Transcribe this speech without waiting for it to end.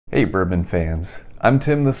Hey bourbon fans, I'm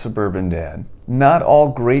Tim the Suburban Dad. Not all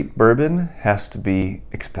great bourbon has to be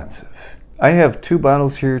expensive. I have two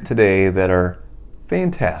bottles here today that are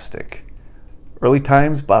fantastic. Early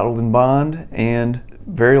Times Bottled in Bond and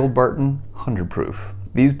Very Old Barton 100 Proof.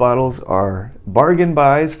 These bottles are bargain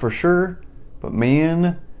buys for sure, but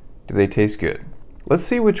man, do they taste good. Let's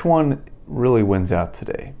see which one really wins out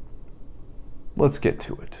today. Let's get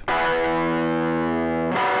to it.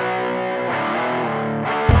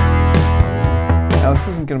 Now this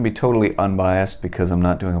isn't going to be totally unbiased because I'm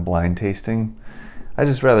not doing a blind tasting. I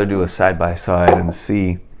just rather do a side-by-side and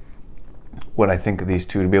see what I think of these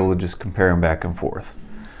two to be able to just compare them back and forth.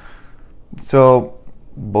 So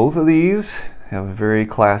both of these have a very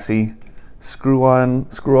classy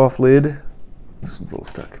screw-off lid. This one's a little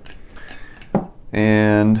stuck.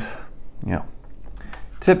 And, you know,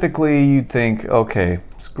 typically you'd think, okay,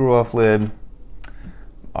 screw-off lid,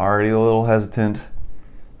 already a little hesitant.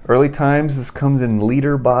 Early Times, this comes in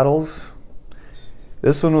liter bottles.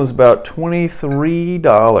 This one was about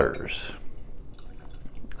 $23.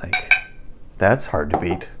 Like, that's hard to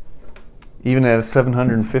beat, even at a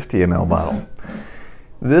 750 ml bottle.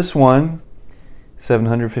 This one,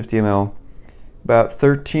 750 ml, about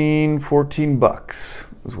 13, 14 bucks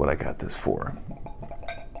is what I got this for.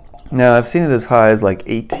 Now, I've seen it as high as like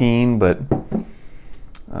 18, but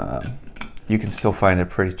you can still find it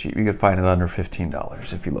pretty cheap. You can find it under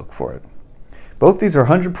 $15 if you look for it. Both these are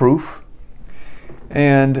 100 proof.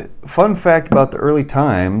 And fun fact about the Early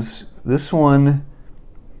Times, this one,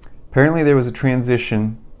 apparently there was a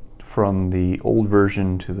transition from the old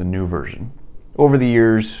version to the new version. Over the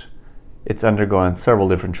years, it's undergone several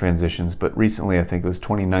different transitions, but recently, I think it was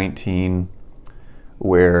 2019,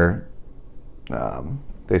 where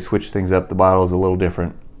they switched things up. The bottle is a little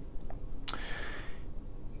different.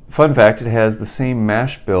 Fun fact, it has the same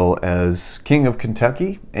mash bill as King of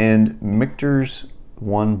Kentucky and Michter's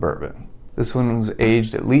One Bourbon. This one was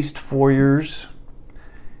aged at least 4 years.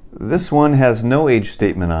 This one has no age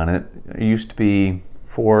statement on it. It used to be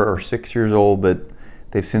 4 or 6 years old, but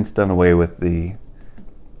they've since done away with the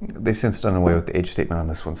age statement on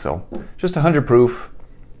this one. So just 100 proof,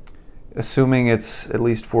 assuming it's at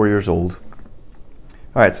least 4 years old.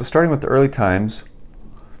 All right, so starting with the Early Times.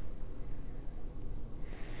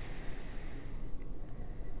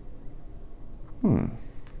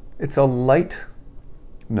 It's a light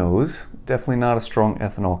nose, definitely not a strong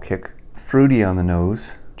ethanol kick. Fruity on the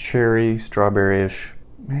nose, cherry, strawberry-ish,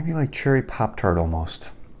 maybe like cherry Pop-Tart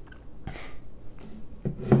almost.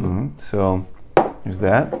 So there's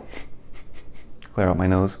that. Clear out my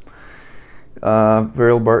nose.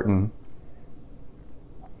 Very Old Barton.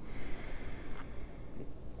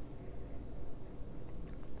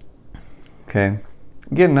 Okay.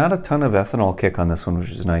 Again, not a ton of ethanol kick on this one,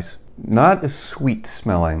 which is nice. Not as sweet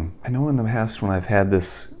smelling. I know in the past when I've had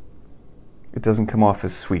this, it doesn't come off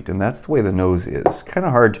as sweet, and that's the way the nose is. Kind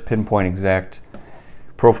of hard to pinpoint exact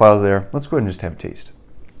profiles there. Let's go ahead and just have a taste.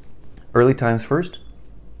 Early Times first.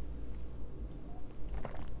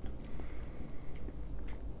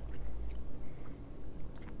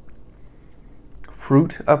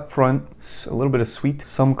 Fruit up front, a little bit of sweet,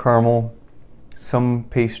 some caramel, some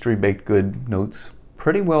pastry baked good notes.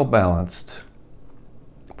 Pretty well balanced.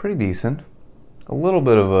 Pretty decent. A little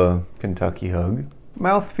bit of a Kentucky hug.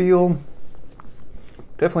 Mouthfeel,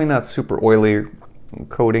 definitely not super oily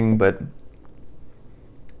coating, but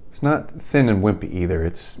it's not thin and wimpy either.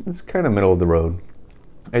 It's kind of middle of the road.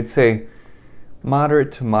 I'd say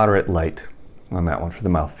moderate to moderate light on that one for the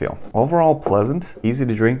mouthfeel. Overall pleasant, easy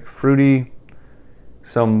to drink, fruity,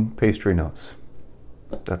 some pastry notes.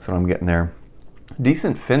 That's what I'm getting there.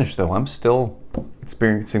 Decent finish though. I'm still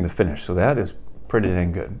experiencing the finish, so that is pretty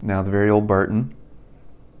dang good. Now the Very Old Barton.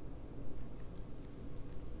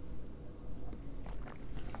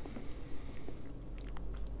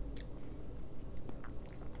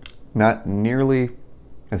 Not nearly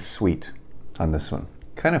as sweet on this one.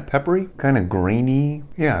 Kind of peppery, kind of grainy.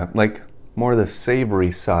 Yeah, like more the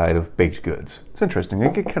savory side of baked goods. It's interesting. I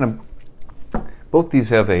get kind of, both these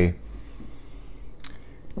have a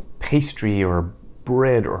pastry or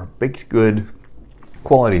bread or baked good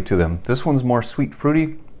quality to them. This one's more sweet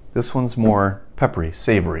fruity. This one's more peppery,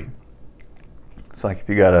 savory. It's like if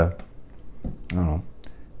you got a, I don't know,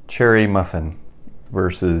 cherry muffin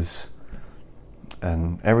versus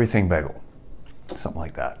an everything bagel, something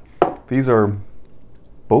like that. These are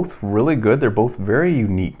both really good. They're both very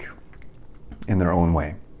unique in their own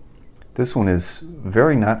way. This one is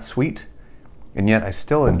very not sweet, and yet I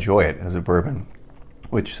still enjoy it as a bourbon,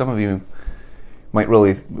 which some of you might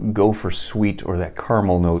really go for sweet or that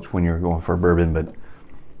caramel notes when you're going for a bourbon, but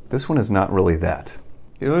this one is not really that.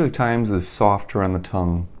 The Early Times is softer on the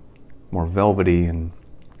tongue, more velvety and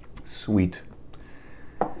sweet.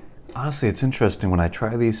 Honestly, it's interesting when I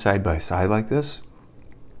try these side by side like this,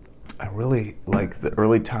 I really like the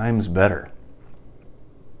Early Times better.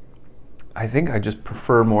 I think I just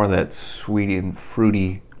prefer more of that sweet and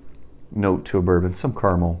fruity note to a bourbon, some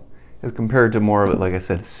caramel, as compared to more of it, like I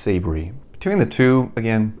said, savory. Between the two,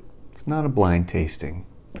 again, it's not a blind tasting.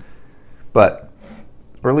 But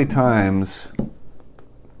Early Times,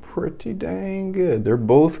 pretty dang good. They're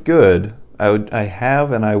both good. I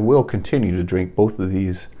have and I will continue to drink both of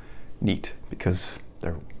these neat because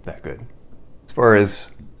they're that good. As far as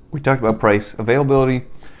we talked about price, availability,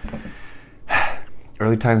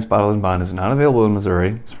 Early Times Bottled and Bond is not available in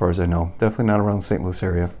Missouri, as far as I know. Definitely not around the St. Louis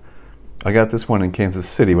area. I got this one in Kansas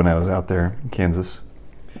City when I was out there in Kansas.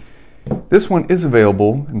 This one is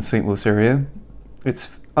available in the St. Louis area. It's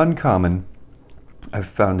uncommon. I've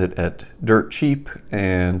found it at Dirt Cheap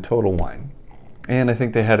and Total Wine. And I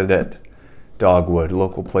think they had it at Dogwood, a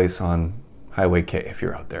local place on Highway K if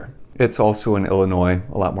you're out there. It's also in Illinois,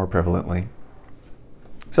 a lot more prevalently.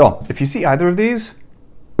 So, if you see either of these,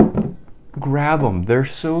 grab them. They're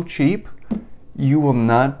so cheap, you will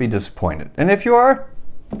not be disappointed. And if you are,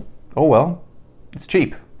 oh well, it's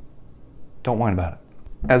cheap. Don't whine about it.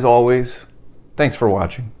 As always, thanks for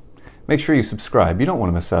watching. Make sure you subscribe. You don't want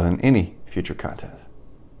to miss out on any future content.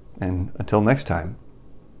 And until next time,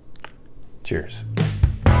 cheers.